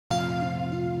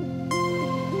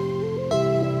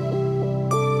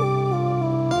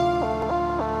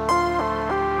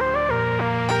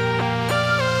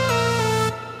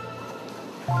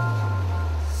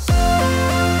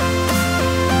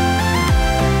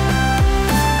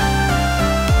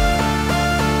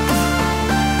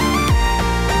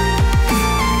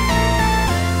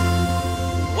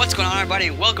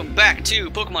welcome back to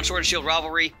Pokemon Sword and Shield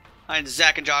Rivalry. I'm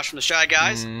Zach and Josh from the Shy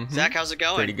Guys. Zach, how's it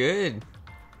going? Pretty good.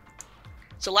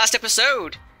 So last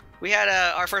episode, we had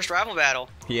our first rival battle.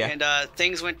 Yeah. And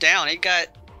things went down. It got...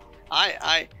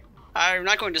 I'm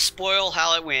not going to spoil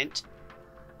how it went,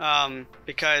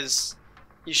 because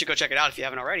you should go check it out if you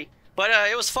haven't already. But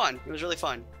it was fun. It was really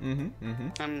fun.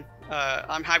 I'm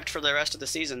hyped for the rest of the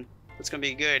season. It's going to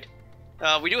be good.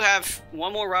 We do have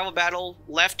one more rival battle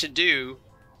left to do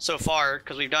so far,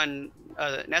 because we've done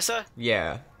Nessa?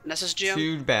 Yeah. Nessa's gym?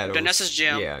 2 battles. We've done Nessa's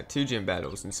gym. Yeah, 2 gym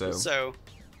battles, and So,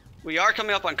 we are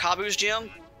coming up on Kabu's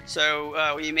gym,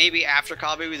 so we may be after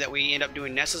Kabu that we end up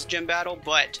doing Nessa's gym battle,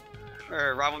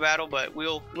 or rival battle, but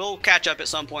we'll catch up at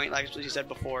some point, like you said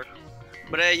before.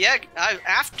 But yeah,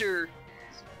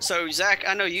 so Zach,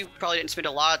 I know you probably didn't spend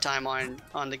a lot of time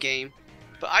on the game,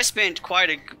 but I spent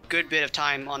quite a good bit of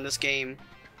time on this game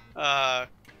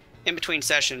in between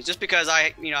sessions, just because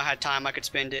I had time I could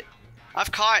spend it.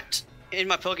 I've caught in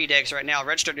my Pokédex right now,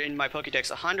 registered in my Pokédex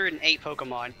 108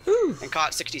 Pokemon. Whew. And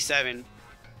caught 67.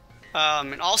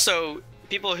 And also,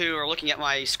 people who are looking at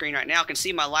my screen right now can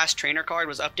see my last trainer card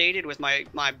was updated with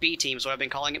my B team, so I've been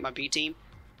calling it my B team.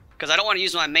 Because I don't want to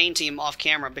use my main team off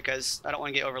camera because I don't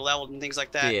want to get over-leveled and things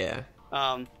like that. Yeah.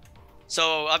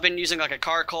 So I've been using like a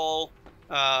Carkol,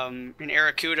 an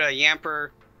Arrokuda, a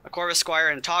Yamper, a Corvus Squire,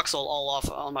 and Toxel all off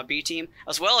on my B team,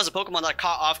 as well as a Pokemon that I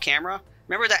caught off camera.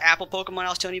 Remember that apple Pokemon I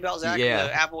was telling you about, Zach? Yeah.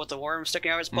 The apple with the worm sticking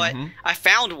out of its butt? I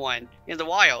found one in the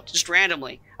wild, just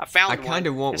randomly. I found one. I kind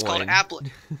of want it's one. Called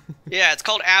Applin. Yeah, it's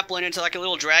called Applin. It's like a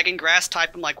little dragon grass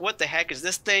type. I'm like, what the heck is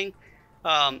this thing?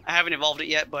 I haven't evolved it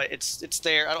yet, but it's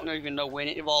there. I don't even know when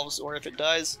it evolves or if it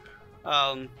does.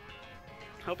 I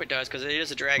hope it does, because it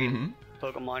is a dragon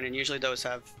Pokemon, and usually those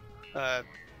have a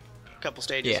couple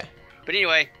stages. Yeah. But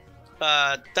anyway,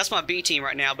 that's my B team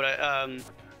right now, but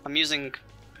I'm using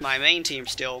my main team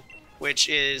still, which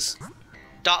is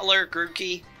Dottler,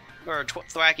 Grookey, or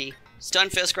Thwacky,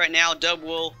 Stunfisk right now,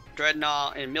 Dubwool,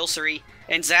 Dreadnought, and Milcery.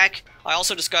 And Zach, I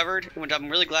also discovered, which I'm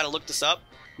really glad I looked this up,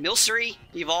 Milcery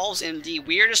evolves in the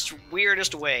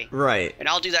weirdest way. Right. And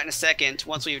I'll do that in a second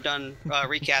once we've done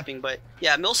recapping. But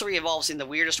yeah, Milcery evolves in the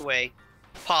weirdest way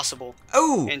possible.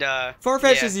 Oh! And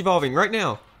Farfetch'd is evolving right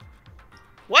now.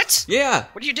 What? Yeah.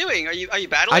 What are you doing? Are you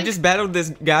battling? I just battled this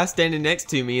guy standing next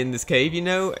to me in this cave, you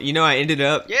know? I ended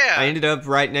up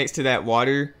right next to that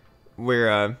water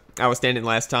where I was standing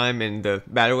last time in the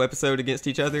battle episode against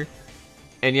each other.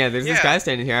 And yeah, there's this guy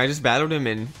standing here. I just battled him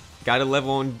and got a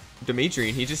level on Dimitri,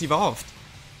 and he just evolved.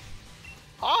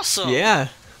 Awesome. Yeah.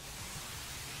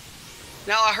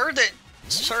 Now, I heard that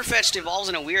Farfetch'd evolves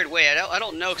in a weird way. I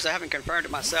don't know because I haven't confirmed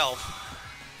it myself.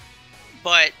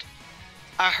 But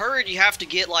I heard you have to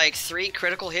get like 3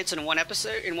 critical hits in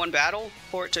one battle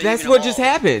for it to That's even what evolve. just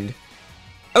happened.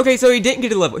 Okay, so he didn't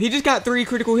get a level. He just got 3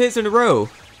 critical hits in a row.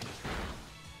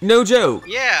 No joke.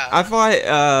 Yeah. I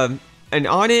fought an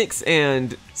Onyx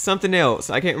and something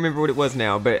else. I can't remember what it was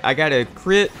now, but I got a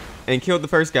crit and killed the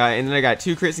first guy, and then I got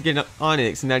 2 crits to get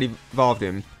Onyx, and that evolved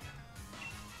him.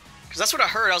 Because that's what I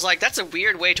heard. I was like, that's a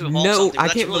weird way to evolve No, something. I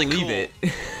That's can't really believe cool.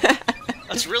 it.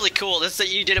 That's really cool. That's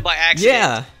that you did it by accident.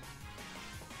 Yeah.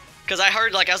 Because I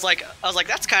heard, like, I was like,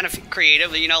 that's kind of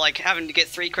creative. You know, like having to get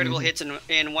 3 critical hits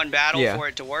in one battle for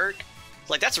it to work. It's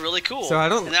like, that's really cool. So I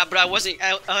don't. But I wasn't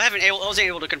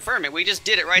able to confirm it. We just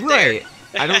did it right Right.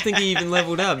 there. I don't think he even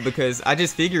leveled up because I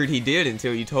just figured he did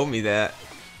until you told me that.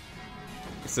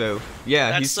 So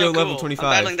yeah, he's still level 25.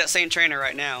 I'm battling that same trainer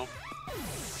right now.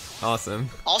 Awesome.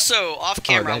 Also, off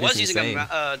camera, I was is using insane.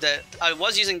 I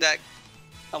was using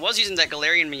that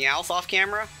Galarian Meowth off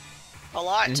camera a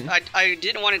lot. I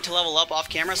didn't want it to level up off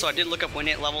camera, so I did look up when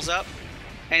it levels up,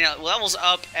 and it levels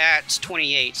up at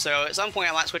 28. So at some point,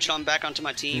 I might switch it on back onto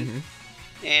my team,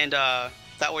 and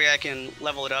that way I can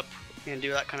level it up and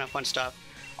do that kind of fun stuff.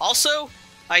 Also,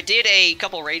 I did a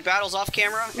couple raid battles off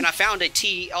camera, and I found a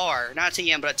TR, not a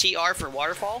TM, but a TR for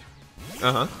Waterfall.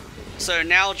 So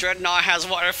now Dreadnought has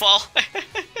Waterfall.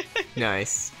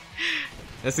 Nice.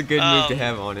 That's a good move to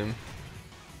have on him.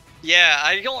 Yeah,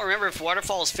 I don't remember if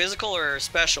Waterfall is physical or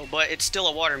special, but it's still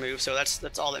a water move, so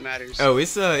that's all that matters. Oh,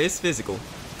 it's physical.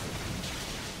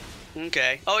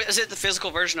 Okay. Oh, is it the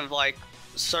physical version of like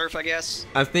Surf, I guess?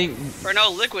 I think. Or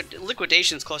no,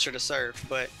 Liquidation's closer to Surf,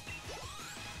 but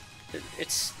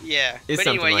it's yeah. It's but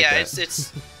anyway, like yeah, that.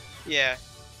 it's yeah.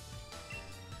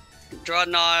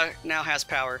 Dreadnought now has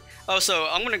power. Oh, so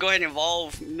I'm gonna go ahead and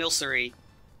evolve Milcery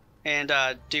and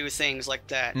do things like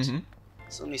that.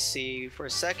 So let me see for a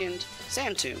second.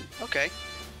 Sand Tomb. Okay.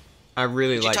 I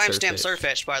really like Did you timestamp Surfetch.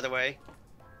 Surfetch, by the way?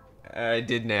 I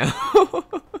did now.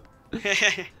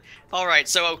 Alright,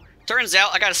 so Turns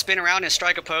out I gotta spin around and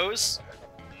strike a pose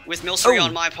with Milcery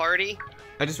on my party.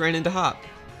 I just ran into Hop.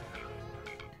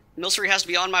 Milcery has to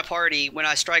be on my party when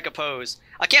I strike a pose.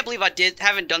 I can't believe I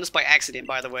haven't done this by accident,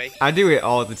 by the way. I do it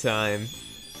all the time.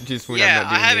 Just when I'm not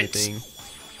doing anything.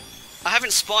 I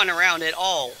haven't spun around at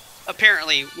all,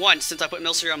 apparently, once since I put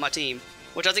Milcery on my team,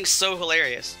 which I think is so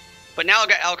hilarious. But now I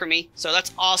got Alchemy, so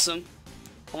that's awesome.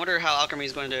 I wonder how Alchemy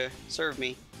is going to serve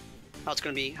me.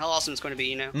 How awesome it's going to be,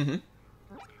 you know?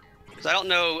 Because I don't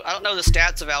know the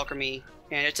stats of Alchemy,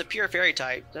 and it's a pure fairy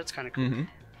type. That's kind of cool.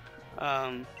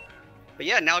 But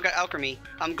yeah, now I got Alchemy.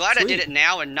 I'm glad I did it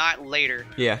now and not later.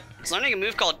 Yeah. It's learning a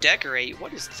move called Decorate.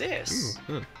 What is this?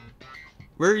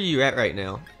 Where are you at right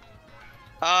now?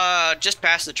 Just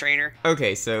past the trainer.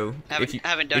 Okay, so if you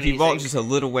walk just a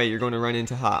little way, you're going to run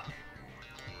into Hop.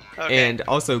 Okay. And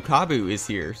also, Kabu is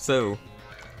here. So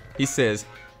he says,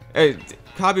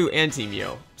 Kabu and Team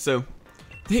Yo. So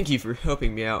thank you for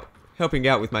helping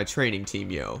out with my training,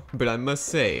 Team Yo. But I must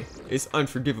say, it's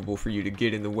unforgivable for you to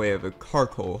get in the way of a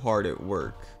Carkol hard at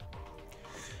work.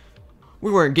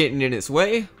 We weren't getting in its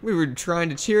way. We were trying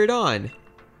to cheer it on.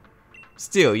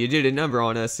 Still, you did a number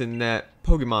on us in that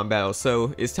Pokemon battle,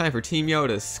 so it's time for Team Yo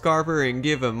to scarf her and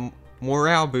give a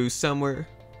morale boost somewhere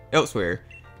elsewhere.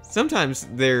 Sometimes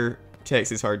their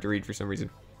text is hard to read for some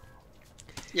reason.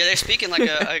 Yeah, they're speaking like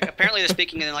apparently they're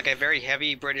speaking in like a very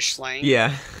heavy British slang.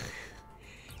 Yeah.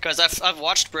 Because I've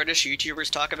watched British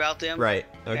YouTubers talk about them. Right.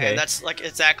 Okay. And that's like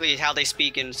exactly how they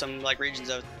speak in some like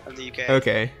regions of the UK.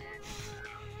 Okay.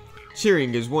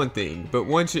 Cheering is one thing, but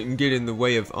one shouldn't get in the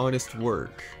way of honest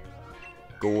work.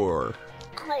 Gore.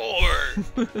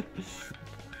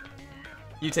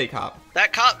 You take Hop.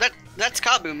 That's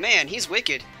Kabu, man, he's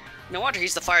wicked. No wonder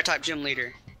he's the fire type gym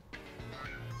leader.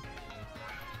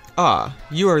 Ah,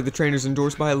 you are the trainers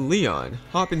endorsed by Leon,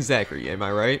 Hop and Zachary, am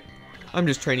I right? I'm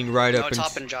just training right up it's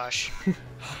Hop and Josh.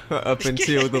 up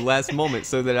until the last moment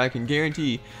so that I can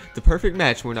guarantee the perfect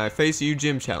match when I face you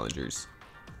gym challengers.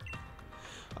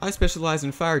 I specialize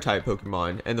in fire-type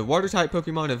Pokemon, and the water-type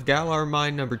Pokemon of Galar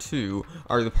Mine No. 2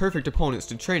 are the perfect opponents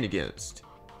to train against.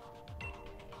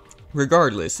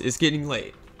 Regardless, it's getting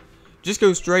late. Just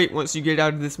go straight once you get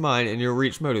out of this mine and you'll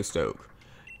reach Motostoke.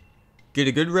 Get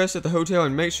a good rest at the hotel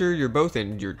and make sure you're both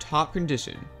in your top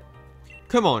condition.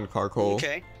 Come on, Carkol.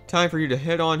 Okay. Time for you to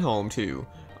head on home, too.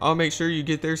 I'll make sure you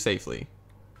get there safely.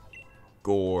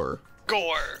 Gore.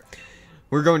 Gore!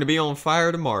 We're going to be on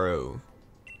fire tomorrow.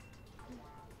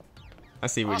 I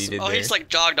see what he did there. Oh, he just like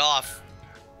jogged off.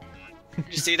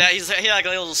 You see that? He had like a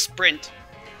little sprint.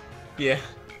 Yeah.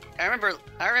 I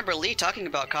remember Lee talking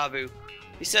about Kabu.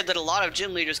 He said that a lot of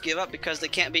gym leaders give up because they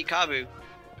can't beat Kabu.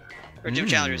 Or gym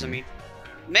challengers, I mean.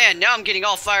 Man, now I'm getting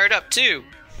all fired up too.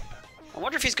 I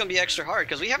wonder if he's going to be extra hard,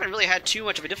 because we haven't really had too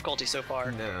much of a difficulty so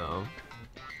far. No.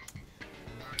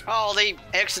 Oh, they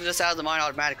exited us out of the mine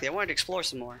automatically. I wanted to explore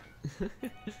some more. I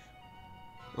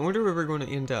wonder where we're going to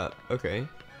end up. Okay.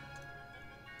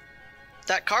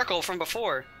 That Carkol from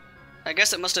before. I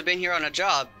guess it must have been here on a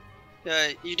job.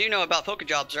 You do know about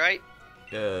Pokejobs, right?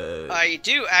 I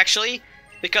do, actually,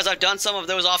 because I've done some of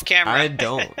those off camera. I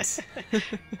don't.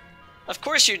 Of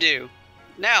course you do.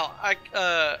 Now,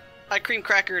 I'm cream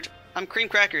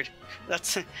crackered.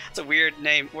 That's a weird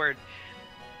word.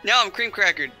 Now I'm cream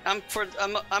crackered. I'm for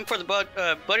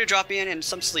the butter drop in and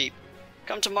some sleep.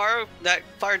 Come tomorrow, that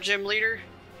fire gym leader,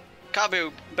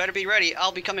 Kabu, better be ready.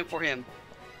 I'll be coming for him.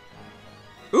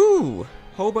 Ooh,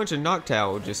 whole bunch of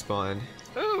Noctowl just spawned.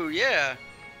 Ooh, yeah.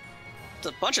 It's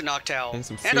a bunch of Noctowl. And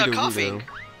some a coughing.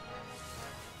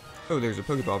 Oh, there's a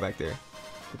Pokeball back there.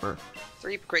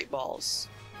 3 great balls.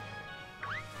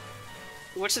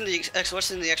 What's in the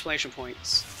exclamation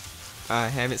points? I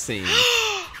haven't seen.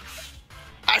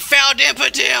 I found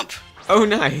Impidimp! Oh,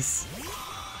 nice.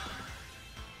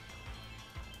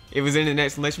 It was in an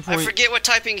exclamation point? I forget what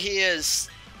typing he is.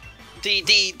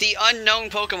 The unknown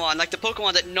Pokemon, like the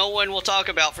Pokemon that no one will talk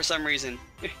about for some reason.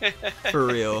 For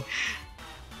real.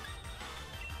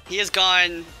 He has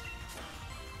gone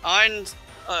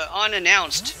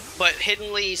unannounced, but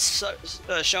hiddenly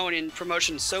shown in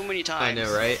promotions so many times. I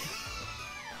know, right?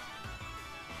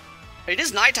 It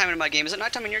is nighttime in my game. Is it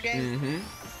nighttime in your game? Mm-hmm.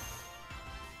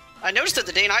 I noticed that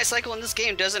the day-night cycle in this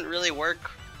game doesn't really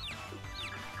work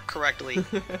correctly.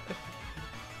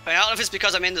 I don't know if it's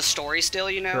because I'm in the story still,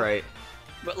 you know? Right.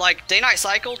 But like, day-night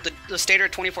cycle, the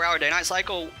standard 24-hour day-night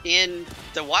cycle in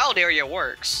the wild area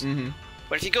works. Mm-hmm.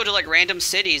 But if you go to like random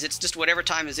cities, it's just whatever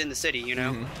time is in the city, you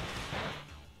know? Mm-hmm.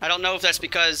 I don't know if that's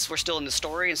because we're still in the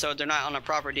story and so they're not on a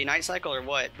proper day-night cycle or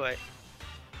what, but...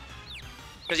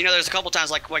 Because, you know, there's a couple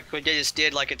times like what they just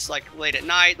did, like it's like late at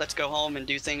night, let's go home and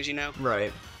do things, you know?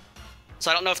 Right. So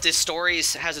I don't know if this story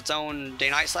has its own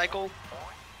day-night cycle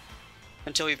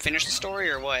until we finish the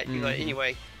story or what. But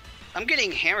anyway, I'm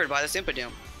getting hammered by this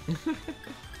Impidimp.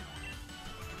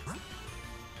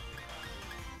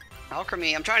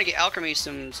 Alchemy. I'm trying to get Alchemy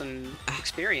some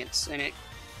experience in it,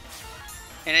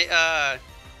 and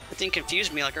the thing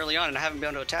confused me like early on, and I haven't been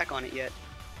able to attack on it yet.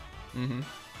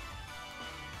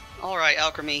 All right,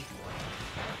 Alchemy.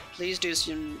 Please do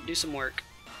some work.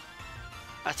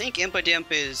 I think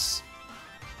Impidimp is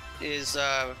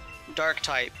dark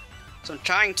type, so I'm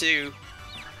trying to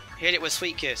hit it with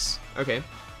Sweet Kiss. Okay.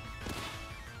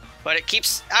 But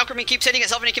Alchemy keeps hitting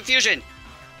itself in confusion.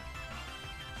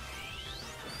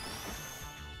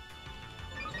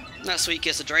 Not Sweet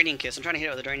Kiss, a Draining Kiss. I'm trying to hit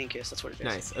it with a Draining Kiss. That's what it is.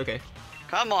 Nice. Okay.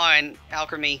 Come on,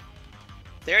 Alchemy.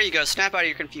 There you go. Snap out of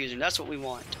your confusion. That's what we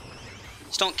want.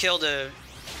 Just don't kill the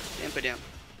Impidimp.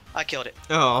 I killed it.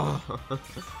 Oh.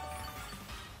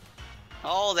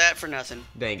 All that for nothing.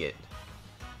 Dang it.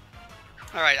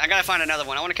 Alright, I gotta find another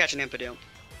one. I want to catch an Impidimp.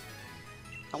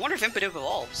 I wonder if Impidimp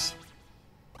evolves.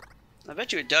 I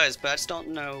bet you it does, but I just don't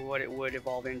know what it would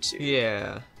evolve into.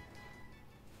 Yeah.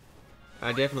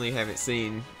 I definitely haven't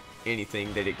seen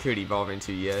anything that it could evolve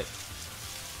into yet.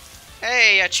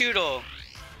 Hey, a Choodle!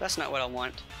 That's not what I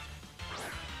want.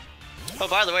 Oh,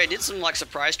 by the way, I did some like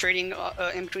surprise trading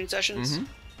in between sessions,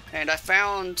 and I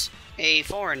found a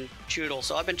foreign Choodle,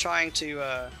 so I've been trying to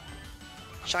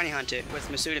shiny hunt it with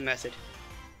Masuda method.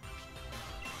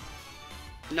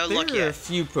 No luck yet. There are a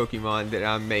few Pokemon that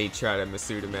I may try to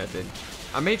Masuda method.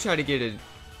 I may try to get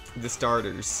the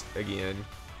starters again.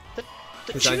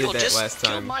 The Choodle just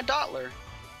killed my Dottler.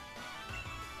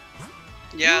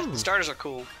 Yeah, the starters are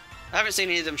cool. I haven't seen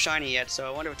any of them shiny yet, so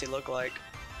I wonder what they look like.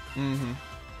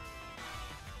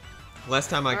 Last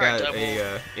time I got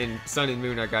in Sun and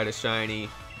Moon, I got a shiny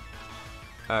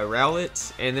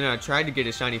Rowlet, and then I tried to get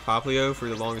a shiny Poplio for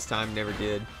the longest time, never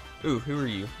did. Ooh, who are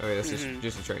you? Oh, that's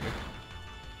just a trainer.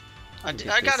 I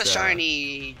got a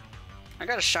shiny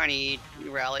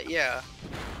Rowlet, yeah.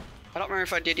 I don't remember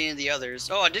if I did any of the others.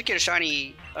 Oh, I did get a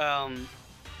shiny,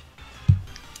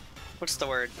 what's the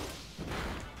word?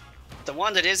 The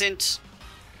one that isn't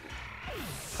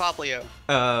Poplio.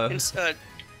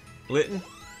 Litten?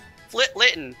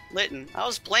 Litten. I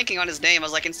was blanking on his name. I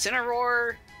was like,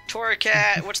 Incineroar,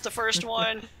 Torracat, what's the first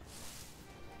one?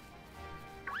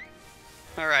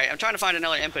 Alright, I'm trying to find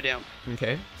another Impidimp.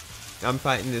 Okay. I'm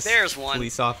fighting this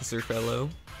police officer fellow.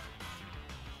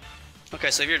 Okay,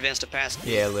 so you're advanced to past.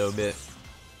 Yeah, a little bit.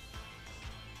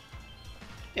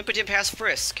 Impidimp has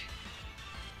Frisk.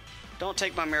 Don't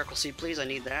take my Miracle Seed, please. I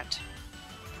need that.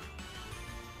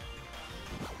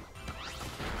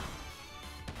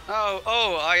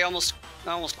 Oh! I almost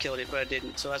killed it, but I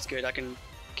didn't. So that's good. I can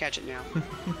catch it now.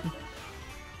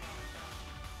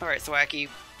 All right, Thwacky,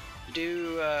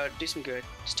 do some good.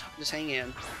 Just hang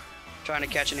in. Trying to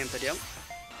catch an Impidimp.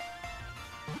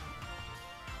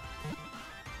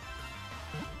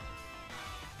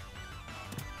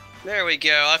 There we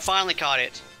go. I finally caught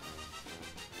it.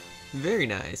 Very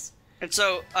nice. And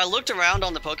so I looked around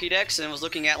on the Pokédex and was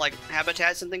looking at like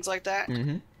habitats and things like that.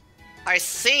 I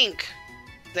think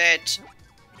that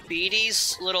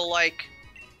Beatty's little like,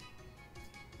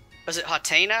 was it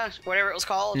Hatena? Whatever it was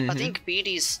called. I think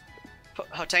Beatty's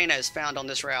Hatena is found on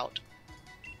this route.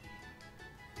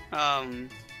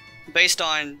 Based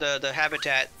on the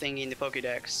habitat thingy in the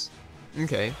Pokédex.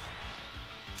 Okay.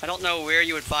 I don't know where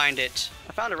you would find it.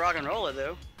 I found a Rock'n'Rolla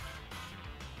though.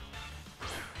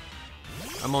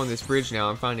 I'm on this bridge now.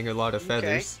 I'm finding a lot of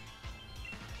feathers.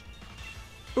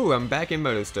 Ooh, I'm back in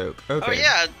Motostoke. Okay. Oh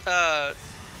yeah.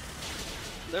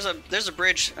 There's a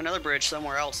bridge, another bridge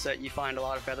somewhere else that you find a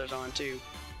lot of feathers on too.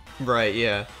 Right.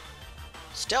 Yeah.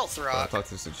 Stealth Rock. Oh, I thought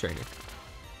this was a trainer.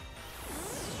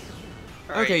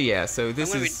 Right. Okay. Yeah. So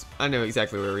this is. I know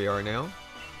exactly where we are now.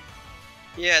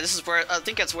 Yeah, this is where I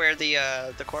think that's where the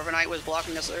Corviknight was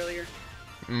blocking us earlier.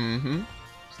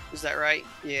 Is that right?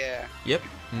 Yeah. Yep.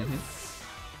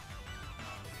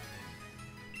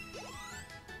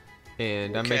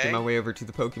 And I'm making my way over to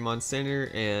the Pokemon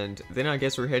Center, and then I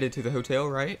guess we're headed to the hotel,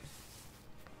 right?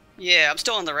 Yeah, I'm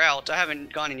still on the route. I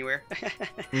haven't gone anywhere.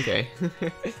 Okay.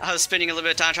 I was spending a little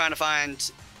bit of time trying to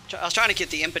find... I was trying to get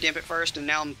the Impidimp at first, and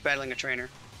now I'm battling a trainer.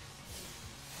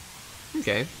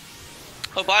 Okay.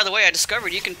 Oh, by the way, I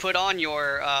discovered you can put on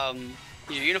your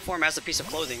uniform as a piece of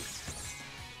clothing.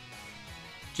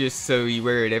 Just so you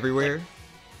wear it everywhere?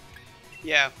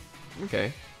 Yeah.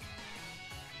 Okay.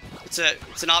 It's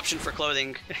an option for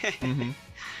clothing.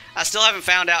 I still haven't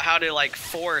found out how to like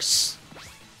force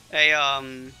a I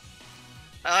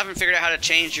haven't figured out how to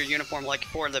change your uniform like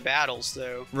for the battles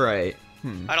though. Right.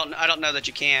 I don't know that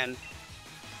you can.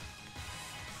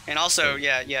 And also,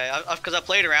 yeah, because I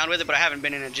played around with it, but I haven't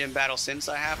been in a gym battle since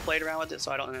I have played around with it,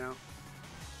 so I don't know.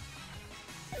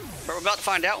 But we're about to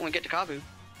find out when we get to Kabu,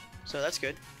 so that's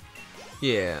good.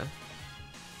 Yeah.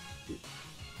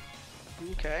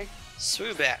 Okay.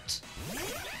 Swoobat.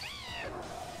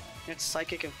 It's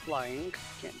psychic and flying.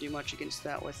 Can't do much against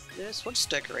that with this. What's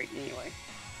decorate anyway?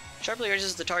 Sharply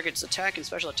raises the target's attack and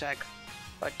special attack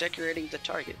by decorating the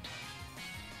target.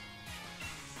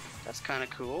 That's kind of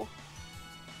cool.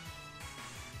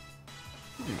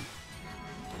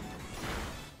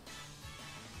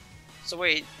 So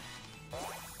wait.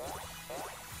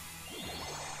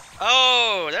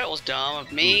 Oh, that was dumb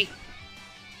of me.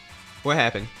 What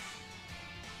happened?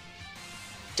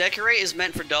 Decorate is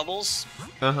meant for doubles.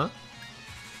 Uh-huh.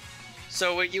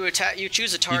 So when you attack, you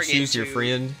choose a target. You choose your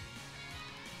friend.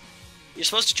 You're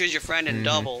supposed to choose your friend in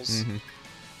doubles.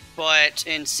 But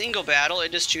in single battle,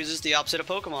 it just chooses the opposite of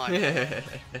Pokemon.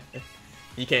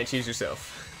 You can't choose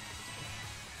yourself.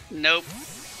 Nope.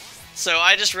 So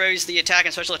I just raised the attack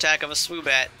and special attack of a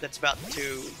Swoobat that's about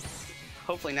to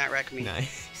hopefully not wreck me.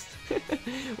 Nice.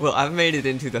 Well, I've made it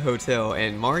into the hotel,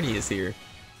 and Marnie is here.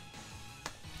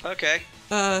 Okay.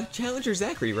 Challenger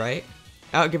Zachary, right?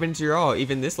 Out giving it your all,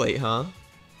 even this late, huh?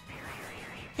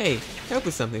 Hey, help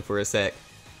with something for a sec.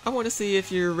 I want to see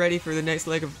if you're ready for the next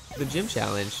leg of the gym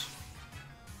challenge.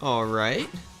 Alright.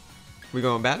 We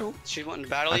going battle? She wanting to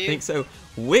battle you? I think so.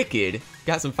 Wicked!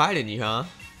 Got some fight in you, huh?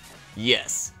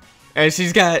 Yes. And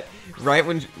she's got, right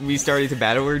when we started to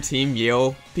battle her, Team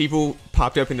Yale people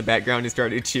popped up in the background and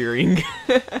started cheering.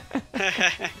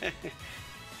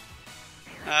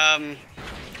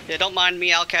 Yeah, don't mind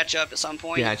me, I'll catch up at some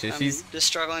point. Gotcha, she's just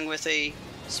struggling with a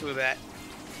Swoobat.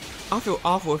 I'll feel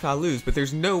awful if I lose, but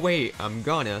there's no way I'm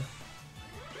gonna.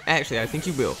 Actually, I think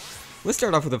you will. Let's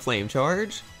start off with a Flame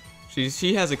Charge.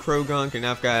 She has a Krogunk, and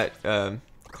I've got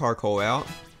Carkol out.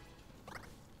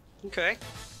 Okay.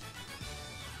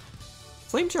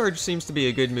 Flame Charge seems to be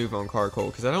a good move on Carkol,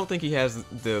 because I don't think he has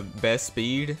the best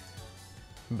speed,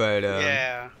 but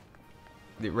yeah,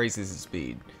 it raises his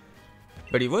speed.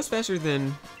 But he was faster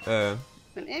than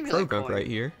Krogunk right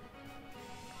here.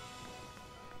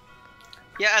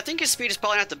 Yeah, I think his speed is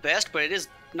probably not the best, but it is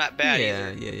not bad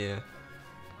either. Yeah.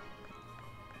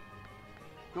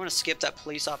 I want to skip that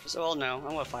police officer. Well, no, I'm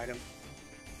gonna fight him.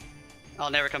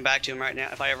 I'll never come back to him right now.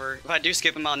 If I do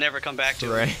skip him, I'll never come back to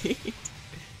him. Right.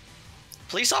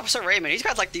 Police Officer Raymond, he's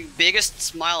got like the biggest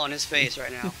smile on his face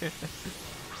right now.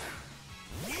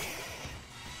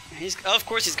 Of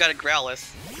course he's got a Growlithe.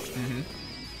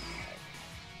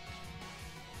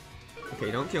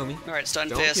 Okay, don't kill me. All right, Stun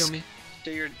Don't Fist. kill me.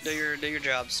 Do your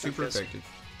job. Super effective.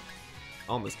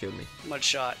 Almost killed me. Mud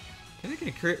Shot. Can I get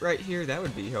a crit right here? That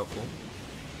would be helpful.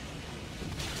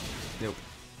 Nope.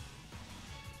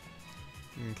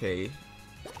 Okay.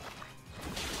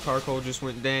 Carkol just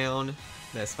went down.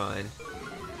 That's fine.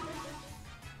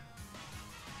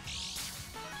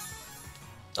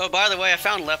 Oh, by the way, I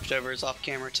found leftovers off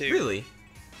camera too. Really?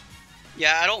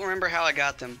 Yeah, I don't remember how I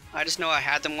got them. I just know I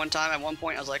had them one time. At one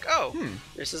point, I was like, "Oh,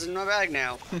 this is in my bag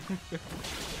now."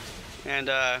 And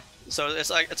so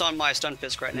it's on my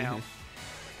Stunfisk right now.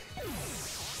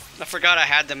 I forgot I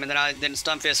had them, and then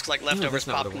Stunfisk like leftovers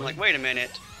popped. I'm like, wait a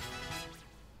minute.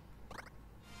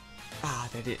 Ah,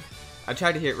 that did. I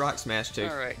tried to hit Rock Smash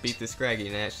to beat the Scraggy,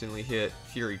 and I accidentally hit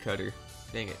Fury Cutter.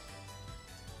 Dang it.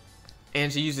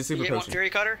 And she used a Super Potion. Fury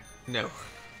Cutter? No.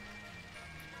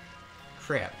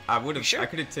 Crap. I would have. Sure? I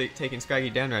could have taken Scraggy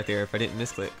down right there if I didn't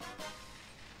misclick.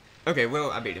 Okay,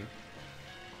 well, I beat him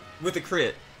with a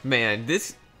crit. Man,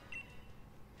 this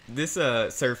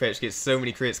Surfetch gets so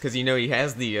many crits because you know he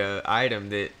has the item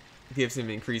that gives him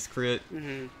increased crit.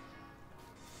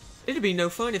 It'd be no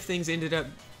fun if things ended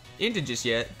just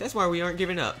yet. That's why we aren't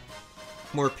giving up.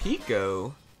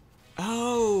 Morpeko.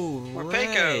 Oh,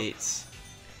 Morpeko. Right.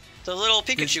 The little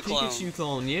Pikachu clone. Pikachu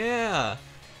clone, yeah.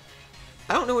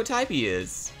 I don't know what type he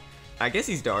is. I guess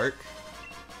he's dark.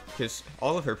 Because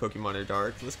all of her Pokemon are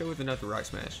dark. Let's go with another Rock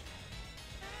Smash.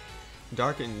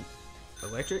 Dark and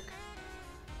electric?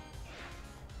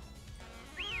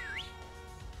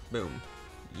 Boom.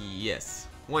 Yes.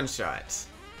 One shot.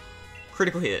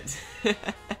 Critical hit.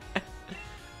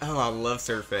 Oh, I love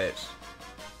Surfetch.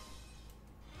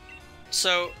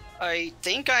 So, I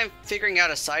think I'm figuring out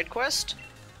a side quest.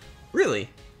 Really?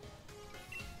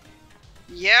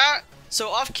 Yeah. So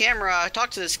off camera, I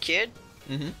talked to this kid.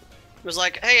 It was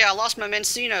like, hey, I lost my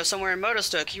Mencino somewhere in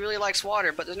Motostoke. He really likes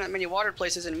water, but there's not many water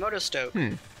places in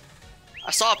Motostoke.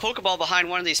 I saw a Pokeball behind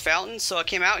one of these fountains, so I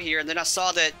came out here, and then I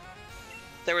saw that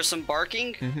there was some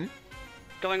barking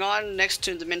going on next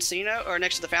to the Mencino, or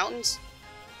next to the fountains.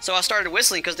 So I started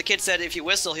whistling because the kid said if you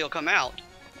whistle, he'll come out.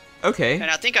 Okay. And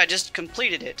I think I just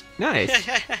completed it. Nice.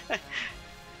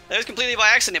 That was completely by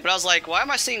accident, but I was like, why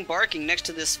am I seeing barking next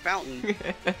to this fountain?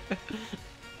 I'm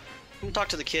gonna talk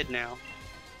to the kid now.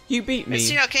 You beat me.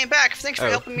 Hey, came back. Thanks for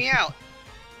helping me out.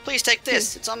 Please take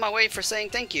this. It's on my way for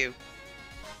saying thank you.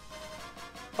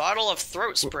 Bottle of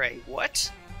throat spray.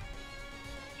 What?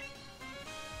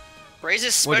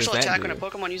 Raises special attack when a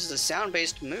Pokemon uses a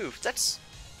sound-based move. That's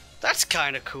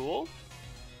kind of cool.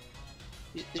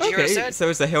 Did you hear what I said? So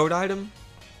it's a held item?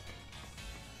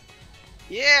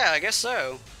 Yeah, I guess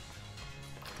so.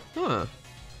 Huh.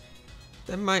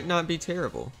 That might not be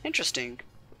terrible. Interesting.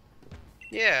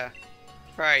 Yeah.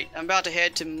 Right, I'm about to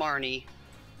head to Marnie.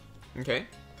 Okay.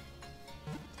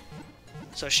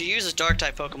 So she uses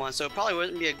Dark-type Pokemon, so it probably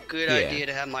wouldn't be a good idea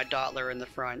to have my Dottler in the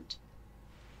front.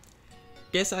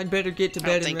 Guess I'd better get to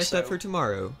bed and rest up for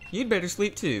tomorrow. You'd better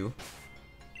sleep too.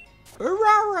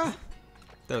 Aurora!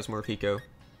 That was Morpeko.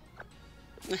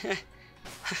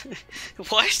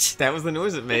 What? That was the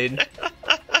noise it made.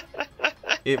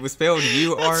 It was spelled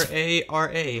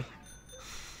U-R-A-R-A.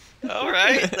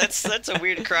 Alright, that's a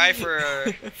weird cry for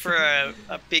a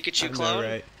Pikachu clone.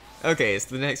 Right. Okay, it's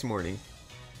the next morning.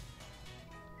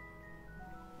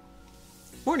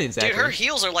 Morning, Zachary. Dude, her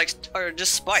heels are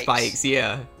just spikes. Spikes,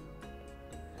 yeah.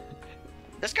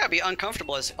 That's gotta be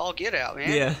uncomfortable as all get out,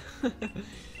 man. Yeah.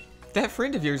 That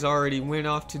friend of yours already went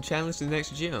off to challenge the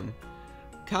next gym.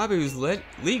 Kabu's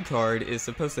league card is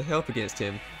supposed to help against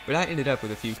him, but I ended up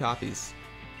with a few copies.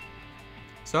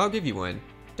 So I'll give you one.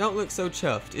 Don't look so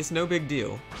chuffed. It's no big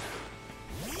deal.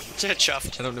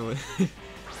 Chuffed. I don't know what...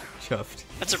 Chuffed.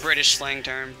 That's a British slang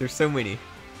term. There's so many.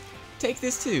 Take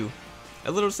this too.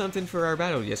 A little something for our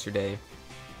battle yesterday.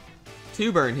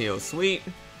 2 burn heals. Sweet.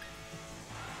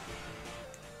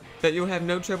 Bet you'll have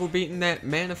no trouble beating that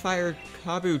Man of Fire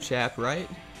Kabu chap, right?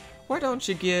 Why don't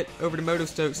you get over to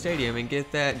Motostoke Stadium and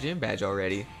get that gym badge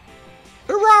already?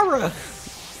 Aurora!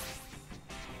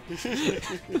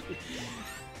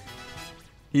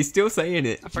 He's still saying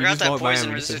it. I forgot that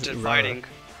poison resistant fighting.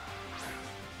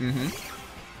 Mm-hmm.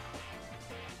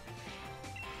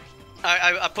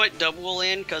 I put double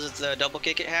in because it's the double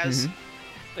kick it has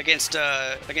against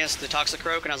the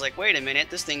Toxicroak, and I was like, wait a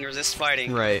minute, this thing resists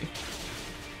fighting. Right.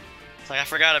 It's like I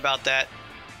forgot about that.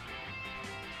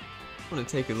 I want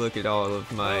to take a look at all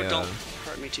of my. Oh, don't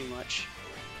hurt me too much.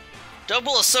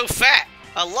 Double is so fat.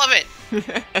 I love it.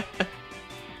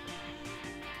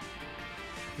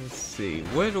 Let's see.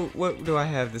 What do I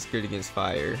have that's good against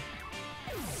fire?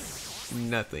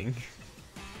 Nothing.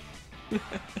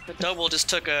 The double just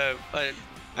took a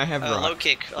low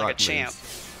kick like a champ.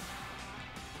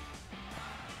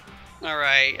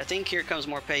 Alright, I think here comes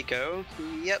Morpeko.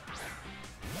 Yep.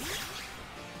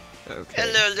 Okay.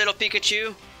 Hello, little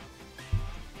Pikachu.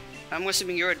 I'm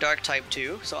assuming you're a dark type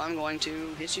too, so I'm going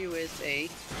to hit you with a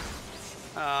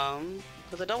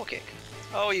double kick.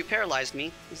 Oh, you paralyzed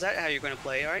me. Is that how you're going to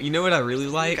play? All right. You know what I really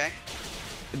like? Okay.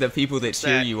 The people that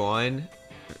cheer you on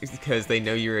because they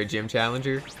know you're a gym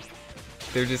challenger.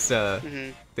 They're just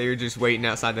they're just waiting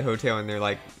outside the hotel and they're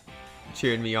like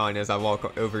cheering me on as I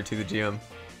walk over to the gym.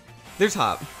 There's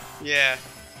Hop. Yeah.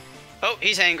 Oh,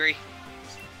 he's angry.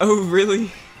 Oh,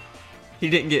 really? He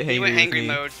didn't get hangry. He went hangry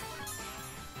mode.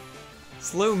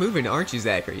 Slow moving, aren't you,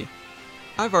 Zachary?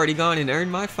 I've already gone and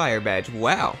earned my fire badge.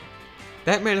 Wow.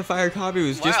 That Man of Fire Kabu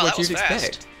is just what you'd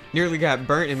expect. Nearly got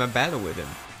burnt in my battle with him.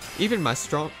 Even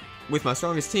with my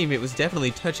strongest team, it was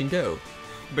definitely touch and go.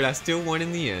 But I still won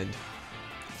in the end.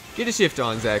 Get a shift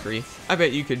on, Zachary. I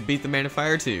bet you could beat the Man of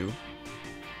Fire too.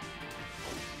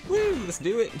 Woo, let's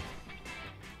do it.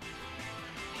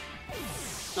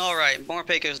 Alright,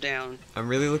 Morpeko's down. I'm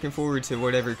really looking forward to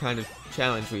whatever kind of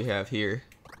challenge we have here.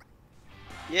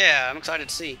 Yeah, I'm excited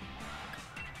to see.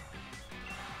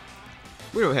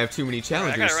 We don't have too many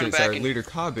challengers since our leader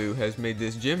Kabu has made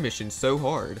this gym mission so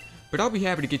hard, but I'll be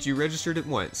happy to get you registered at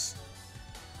once.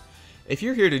 If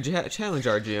you're here to challenge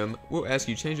our gym, we'll ask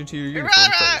you change into your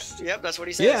uniform first. Yep, that's what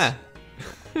he says.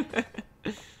 Yeah.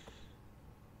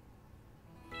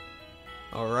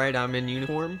 Alright, I'm in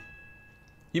uniform.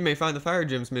 You may find the Fire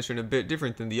Gym's mission a bit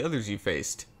different than the others you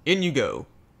faced. In you go.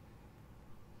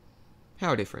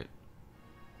 How different?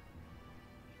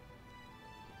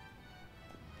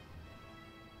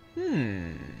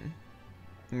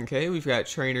 Okay, we've got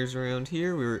trainers around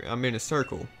here. I'm in a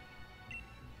circle.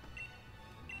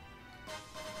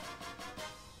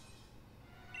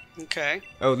 Okay.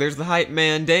 Oh, there's the hype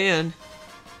man, Dan.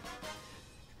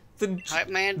 Hype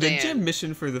man, Dan. The gym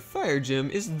mission for the Fire Gym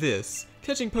is this.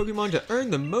 Catching Pokemon to earn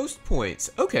the most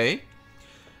points. Okay.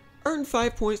 Earn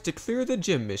 5 points to clear the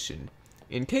gym mission.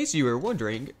 In case you were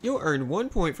wondering, you'll earn 1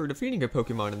 point for defeating a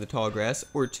Pokemon in the tall grass,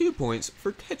 or 2 points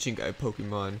for catching a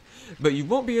Pokemon. But you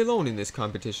won't be alone in this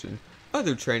competition.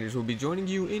 Other trainers will be joining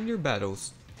you in your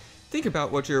battles. Think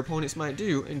about what your opponents might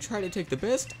do, and try to take the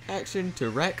best action to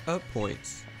rack up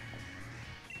points.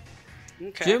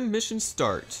 Okay. Gym mission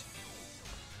start.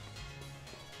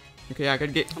 Okay, I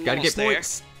gotta get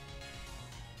points.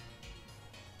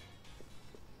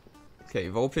 Okay,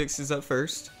 Vulpix is up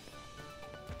first.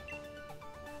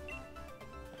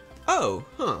 Oh,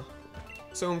 huh.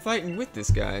 So I'm fighting with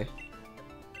this guy.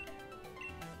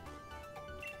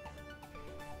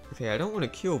 Okay, I don't want to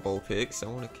kill Vulpix. I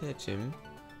want to catch him.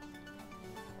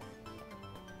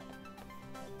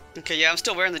 Okay, yeah, I'm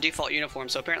still wearing the default uniform,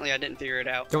 so apparently I didn't figure it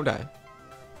out. Don't die.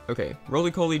 Okay,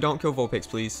 Roly-Poly, don't kill Vulpix,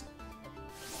 please.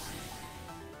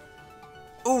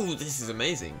 Ooh, this is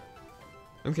amazing.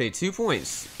 Okay, 2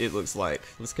 points, it looks like.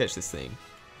 Let's catch this thing.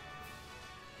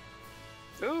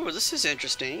 Ooh, this is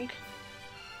interesting.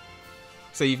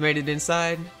 So you've made it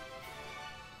inside?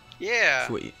 Yeah.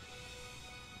 Sweet.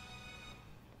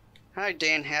 Hi,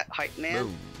 Dan Hype Man.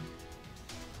 Boom.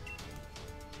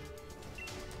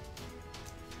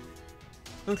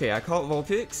 Okay, I caught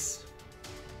Vulpix.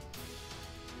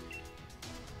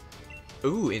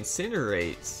 Ooh,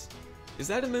 Incinerates. Is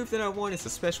that a move that I want? It's a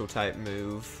special type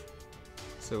move.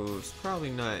 So it's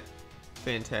probably not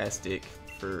fantastic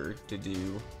to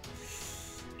do.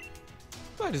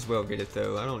 Might as well get it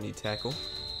though. I don't need tackle.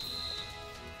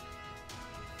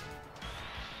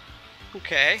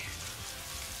 Okay.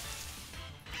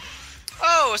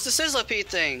 Oh, it's the Sizzlipede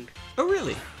thing. Oh,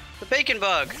 really? The bacon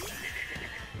bug.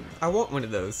 I want one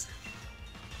of those.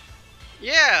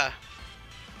 Yeah.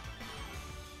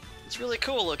 It's really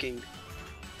cool looking.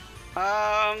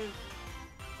 Oh,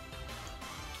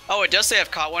 it does say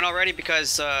I've caught one already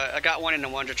because I got one in a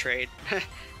Wonder Trade.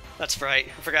 That's right.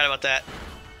 I forgot about that.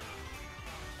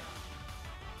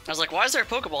 I was like, why is there a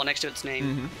Pokeball next to its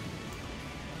name?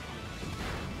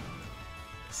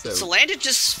 So Salandit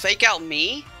just fake out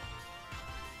me?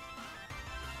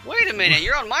 Wait a minute,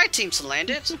 you're on my team,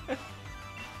 Salandit.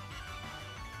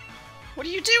 What are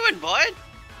you doing, bud?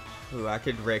 Ooh, I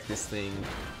could wreck this thing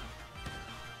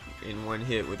in one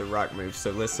hit with a rock move.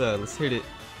 So let's hit it.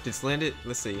 Did Salandit?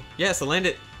 Let's see. Yeah,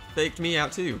 Salandit faked me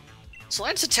out too.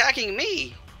 Salandit's attacking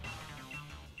me.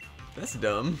 That's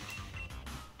dumb.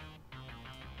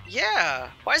 Yeah.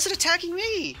 Why is it attacking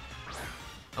me?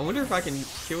 I wonder if I can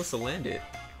kill Salandit.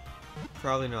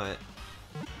 Probably not.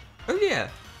 Oh yeah,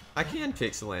 I can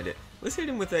pick Salandit. Let's hit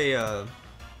him with a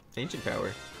ancient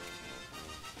power.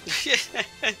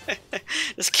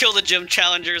 Just kill the gym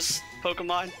challengers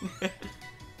Pokemon.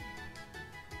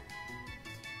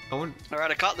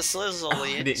 Alright, I caught the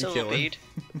Sizzlipede. I didn't kill him.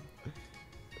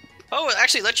 Oh, it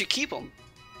actually lets you keep them.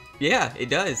 Yeah, it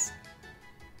does.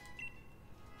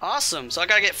 Awesome. So I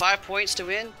gotta get 5 points to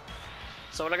win?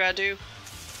 So what I gotta do?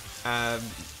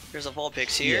 There's a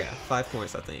Vulpix here. Yeah, 5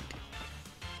 points, I think.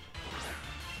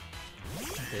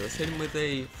 Okay, let's hit him with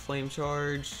a flame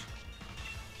charge.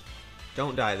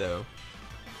 Don't die, though.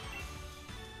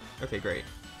 Okay, great.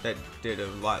 That did a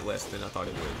lot less than I thought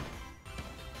it would.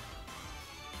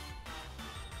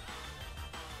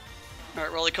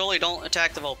 Alright, Roly-Poly, don't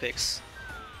attack the Vulpix.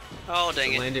 Oh,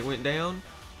 dang it. Salandit went down.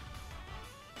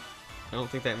 I don't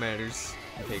think that matters.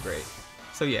 Okay, great.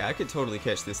 So yeah, I could totally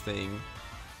catch this thing.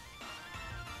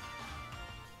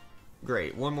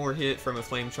 Great. One more hit from a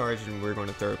flame charge and we're going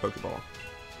to throw a Pokeball.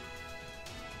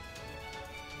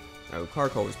 Oh,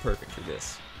 Carkol is perfect for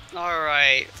this.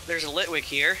 Alright, there's a Litwick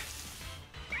here.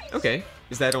 Okay.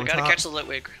 Is that on top? Gotta catch the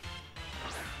Litwick.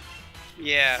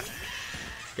 Yeah.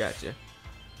 Gotcha.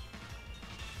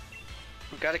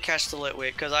 We gotta catch the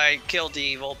Litwick, because I killed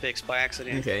the Vulpix by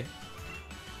accident. Okay.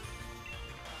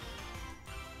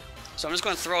 So I'm just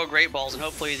going to throw Great Balls, and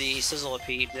hopefully the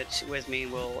Sizzlipede that's with me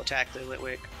will attack the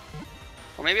Litwick.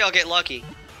 Or maybe I'll get lucky.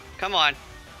 Come on.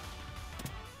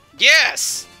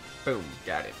 Yes! Boom,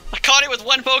 got it. I caught it with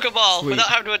one Pokeball without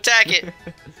having to attack it.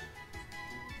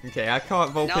 Okay, I caught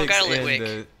Vulpix and Litwick.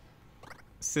 the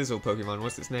Sizzle Pokemon.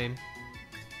 What's its name?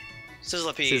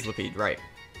 Sizzlipede. Sizzlipede, right.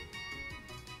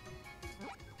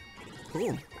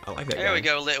 Cool. I like that There guy. we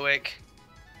go, Litwick.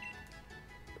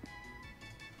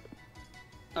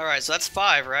 Alright, so that's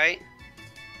 5, right?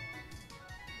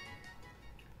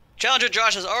 Challenger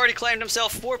Josh has already claimed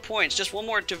himself 4 points. Just one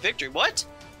more to victory. What?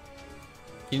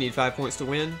 You need 5 points to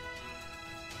win?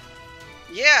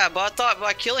 Yeah, but I thought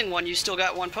by killing one you still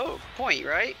got 1 point,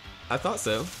 right? I thought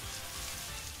so.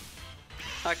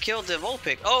 I killed the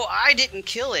Vulpix. Oh, I didn't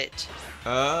kill it.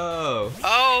 Oh.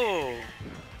 Oh.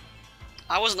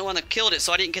 I wasn't the one that killed it,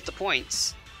 so I didn't get the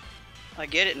points. I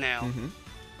get it now.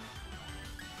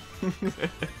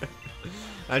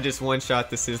 I just one-shot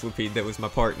the Sizzlipede that was my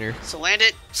partner.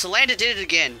 Solanda did it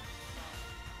again.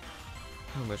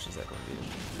 How much is that going to do?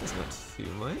 That's not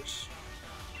too much.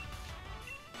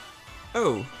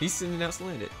 Oh, he's sending out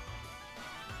Solanda.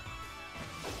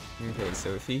 Okay, so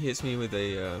if he hits me with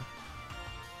a...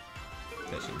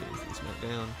 that should get this knocked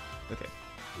down. Okay.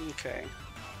 Okay.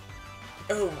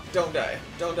 Oh, don't die.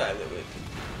 Don't die, Litwick.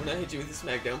 When I hit you with the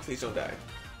smackdown, please don't die.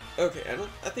 Okay,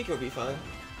 I think it'll be fine.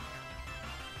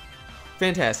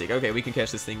 Fantastic. Okay, we can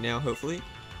catch this thing now, hopefully.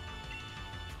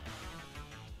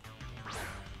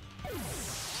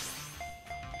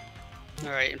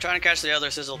 Alright, I'm trying to catch the other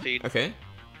Sizzlipede. Okay.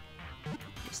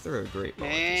 Let's throw a great ball.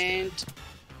 And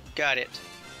got it.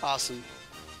 Awesome.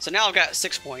 So now I've got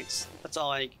 6 points. That's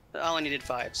all I needed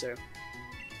 5, so.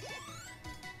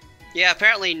 Yeah,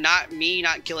 apparently not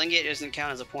killing it doesn't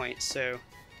count as a point, so.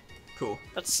 Cool.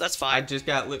 That's fine. I just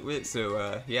got Litwick,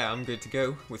 so yeah, I'm good to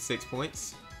go with 6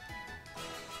 points.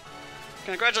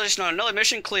 Congratulations on another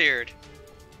mission cleared.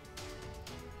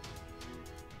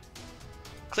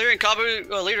 Clearing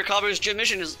Leader Kabu's gym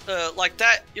mission is like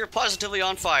that. You're positively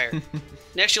on fire.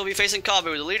 Next, you'll be facing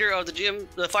Kabu, the leader of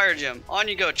the fire gym. On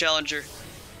you go, challenger.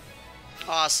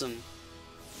 Awesome.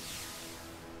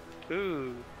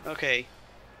 Ooh. Okay.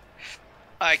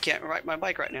 I can't ride my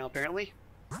bike right now, apparently.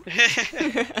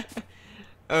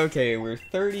 Okay, we're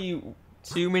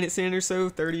 32 minutes in or so,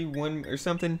 31 or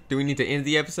something. Do we need to end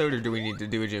the episode, or do we need to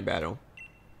do a gym battle?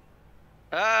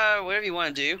 Whatever you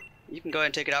want to do. You can go ahead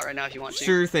and take it out right now if you want to.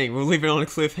 Sure thing. We'll leave it on a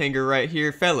cliffhanger right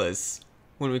here. Fellas,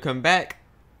 when we come back,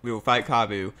 we will fight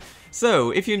Kabu.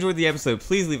 So, if you enjoyed the episode,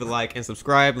 please leave a like and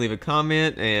subscribe, leave a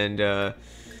comment, and,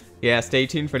 yeah, stay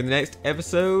tuned for the next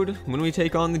episode when we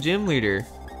take on the gym leader.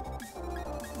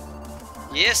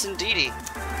 Yes, indeedy.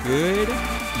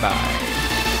 Goodbye.